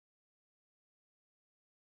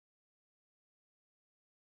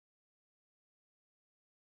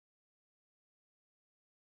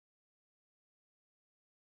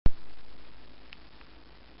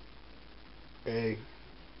Hey,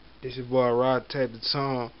 this your boy Rod Tape the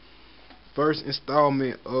Tongue. First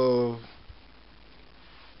installment of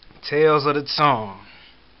Tales of the Tongue.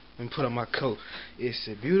 And put on my coat. It's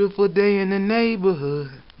a beautiful day in the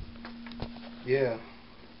neighborhood. Yeah.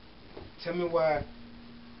 Tell me why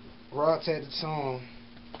Rod Tape the Tongue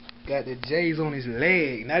got the J's on his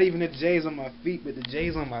leg. Not even the J's on my feet, but the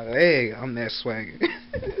J's on my leg. I'm that swagger.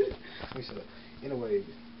 Let me shut up. Anyway.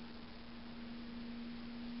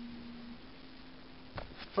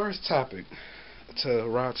 First topic to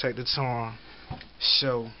Rod Take the Tongue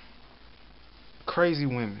show: crazy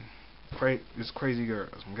women, it's crazy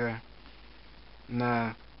girls. Okay.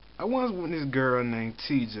 Now, I once with this girl named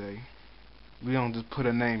TJ. We don't just put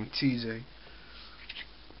her name TJ.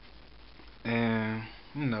 And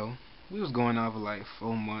we was going out for like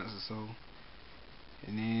 4 months or so,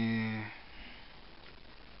 and then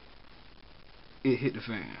it hit the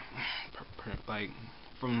fan, like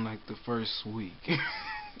from like the first week.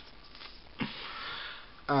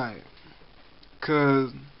 Alright,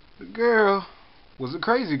 cause the girl was a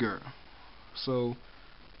crazy girl. So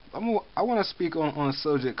I want to speak on a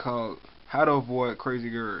subject called how to avoid crazy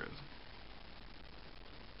girls.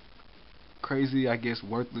 Crazy, I guess,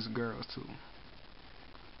 worthless girls too.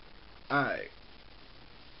 Alright.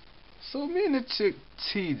 So me and the chick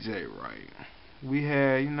TJ, right? We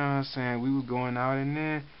had, what I'm saying, we was going out, and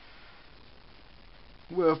then,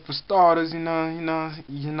 well, for starters, you know what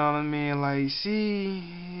I mean, like, she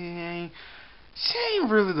ain't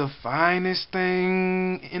really the finest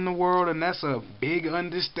thing in the world, and that's a big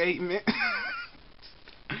understatement.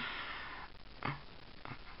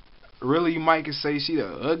 Really, you might could say she the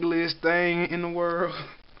ugliest thing in the world.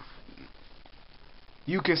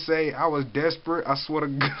 You can say I was desperate, I swear to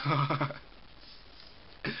God.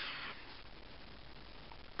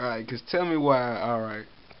 Alright, cause tell me why. Alright.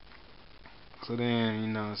 So then, you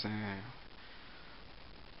know what I'm saying,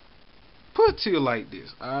 put it to you like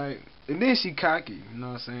this, alright? And then she cocky, you know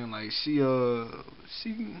what I'm saying? Like,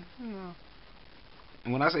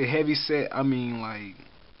 and when I say heavy set, I mean like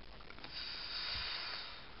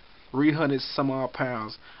 300 some odd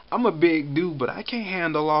pounds. I'm a big dude, but I can't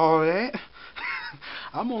handle all that.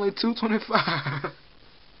 I'm only 225.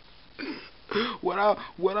 What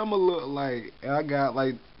I'ma look like? I got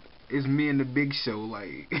like, it's me and the Big Show,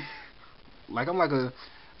 like like I'm like a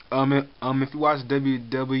if you watch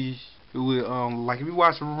WWE, like if you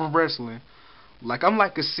watch wrestling, like I'm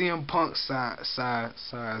like a CM Punk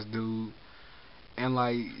size dude, and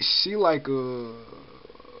like she like a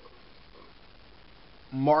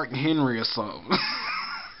Mark Henry or something.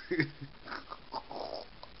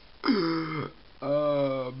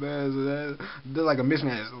 Oh man, so they're like a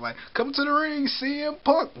mismatch. Like, come to the ring, CM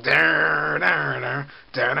Punk.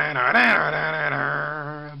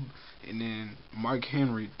 And then Mark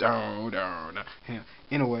Henry.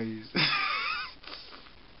 Anyways,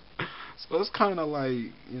 so it's kind of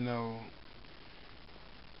like,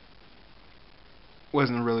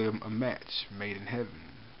 wasn't really a match made in heaven.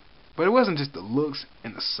 But it wasn't just the looks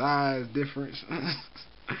and the size difference.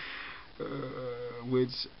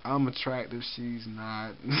 Which I'm attractive, she's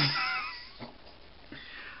not.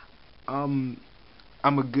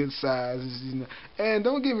 I'm a good size, and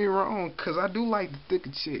don't get me wrong, cause I do like the thicker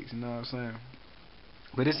chicks, you know what I'm saying.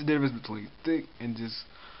 But it's the difference between thick and just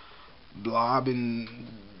blobbing.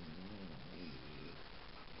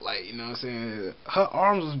 Like, you know what I'm saying, her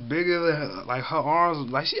arms was bigger than like her arms,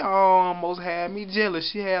 like she almost had me jealous.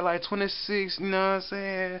 She had like 26, you know what I'm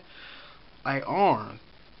saying, like arms.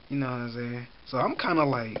 You know what I'm saying? So I'm kind of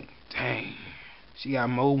like, dang, she got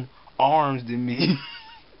more arms than me.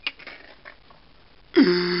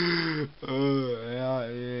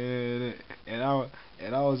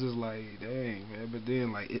 And I was just like, dang, man. But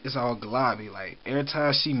then, like, it's all globby. Like, every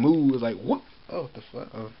time she moves, like, what? Oh, what the fuck?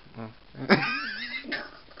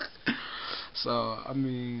 So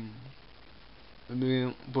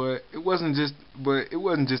but it wasn't just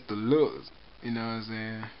the looks. You know what I'm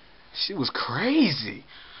saying? She was crazy.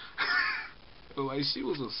 Like, she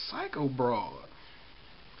was a psycho broad.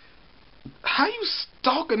 How you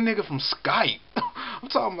stalk a nigga from Skype? I'm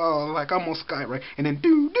talking about, like, I'm on Skype, right? And then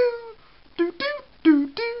do.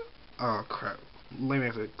 Oh crap. Let me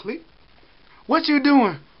actually click. What you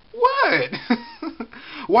doing? What?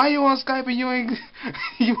 Why you on Skype and you ain't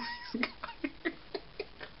Skype?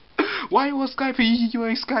 Why you on Skype and you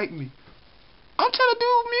ain't Skype me? I'm trying to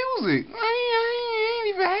do music. I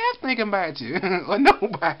ain't even half thinking about you or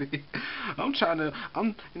nobody. You know what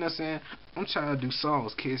I'm saying? I'm trying to do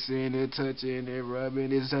songs, kissing and touching and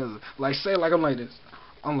rubbing each other. Like, say, like, I'm like this.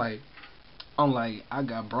 I'm like, I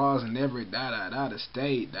got bras in every da da da the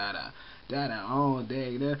state, da da all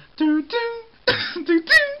day, da do do.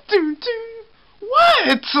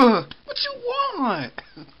 What? What you want?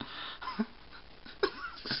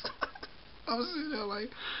 I was sitting there like,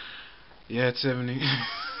 yeah, Tiffany.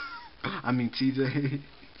 I mean TJ.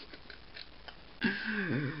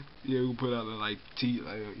 Yeah, we put out the like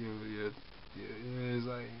yeah. It's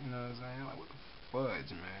like, you know what I'm saying? Like, what the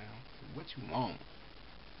fudge, man? What you want?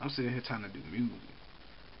 I'm sitting here trying to do music.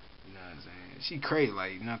 You know what I'm saying? She crazy,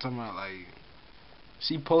 like, you know what I'm talking about? Like,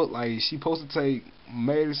 she supposed to take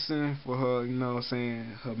medicine for her, you know what I'm saying,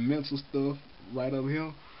 her mental stuff right up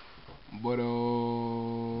here. But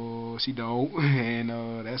she don't, and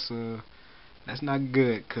that's not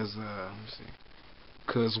good, cause let me see.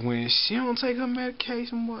 Cause when she don't take her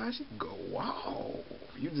medication, boy, she go, wow.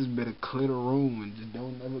 You just better clear the room and just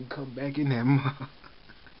don't ever come back in that mother.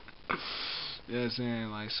 You know what I'm saying?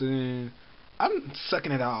 Like, so then, I'm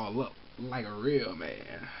sucking it all up like a real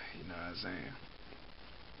man. You know what I'm saying?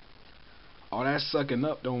 All that sucking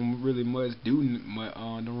up don't really much do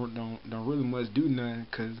don't really much do nothing,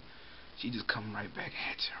 cause she just come right back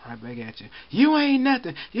at you. You ain't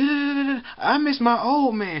nothing. I miss my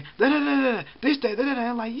old man. This, that,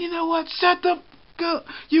 I'm like, you know what? Shut the fuck up,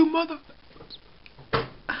 you mother.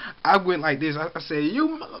 I went like this. I said, you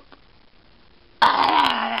mother.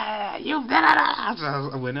 You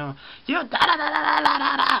I went on. You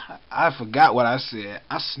I forgot what I said.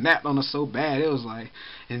 I snapped on her so bad. It was like,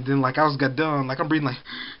 and then like I got done. Like I'm breathing like.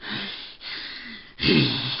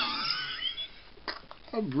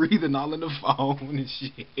 I'm breathing all in the phone and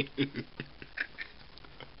shit.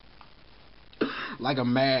 Like a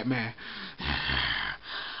madman.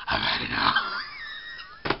 I've had enough.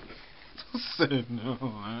 I said no,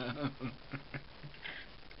 man.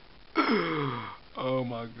 Oh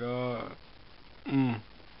my god.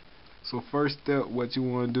 So first step, what you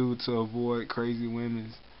want to do to avoid crazy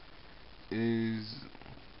women is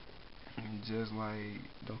just like,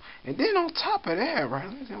 and then on top of that, right?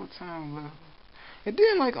 Let me see what time left. And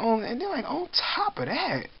then on top of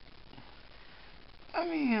that, I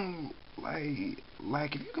mean, like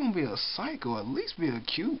if you're gonna be a psycho, at least be a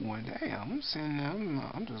cute one. Damn, I'm sitting there,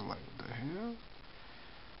 I'm just like, what the hell?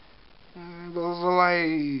 So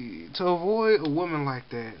like, to avoid a woman like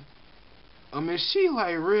that, I mean, she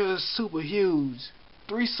like real super huge,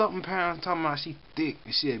 3-something pounds, talking about she thick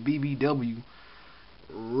and she at BBW,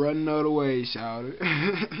 run the other way, shout it.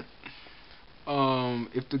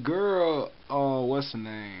 If the girl, what's her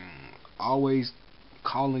name, always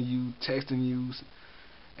calling you, texting you,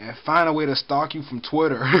 and find a way to stalk you from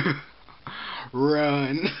Twitter,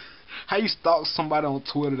 run. How you stalk somebody on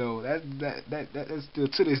Twitter though? That's still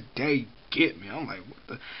to this day get me. I'm like, what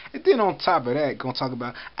the? And then on top of that, gonna talk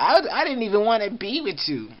about I didn't even want to be with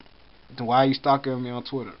you. Then why are you stalking me on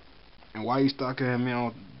Twitter? And why are you stalking me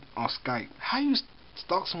on Skype? How you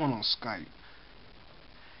stalk someone on Skype?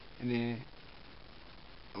 And then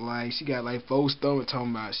like she got like 4 stomach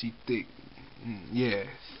talking about she thick. Yeah,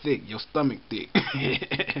 thick. Your stomach thick.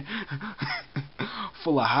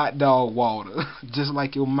 Full of hot dog water. Just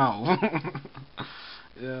like your mouth.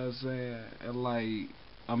 You know what I'm saying? And like,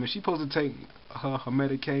 I mean, she supposed to take her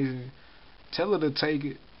medication. Tell her to take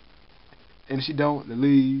it. And if she don't, to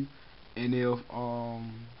leave. And if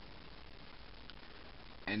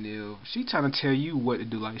she trying to tell you what to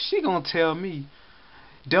do, like she gonna tell me,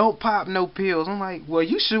 don't pop no pills. I'm like, well,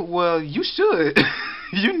 you should.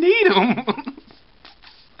 You need them.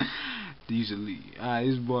 Usually,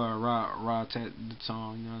 this boy Raw Tat the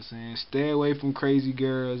song. You know what I'm saying? Stay away from crazy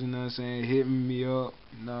girls. You know what I'm saying? Hitting me up.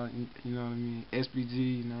 You know what I mean?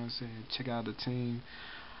 SBG. You know what I'm saying? Check out the team.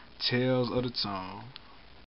 Tales of the Tongue.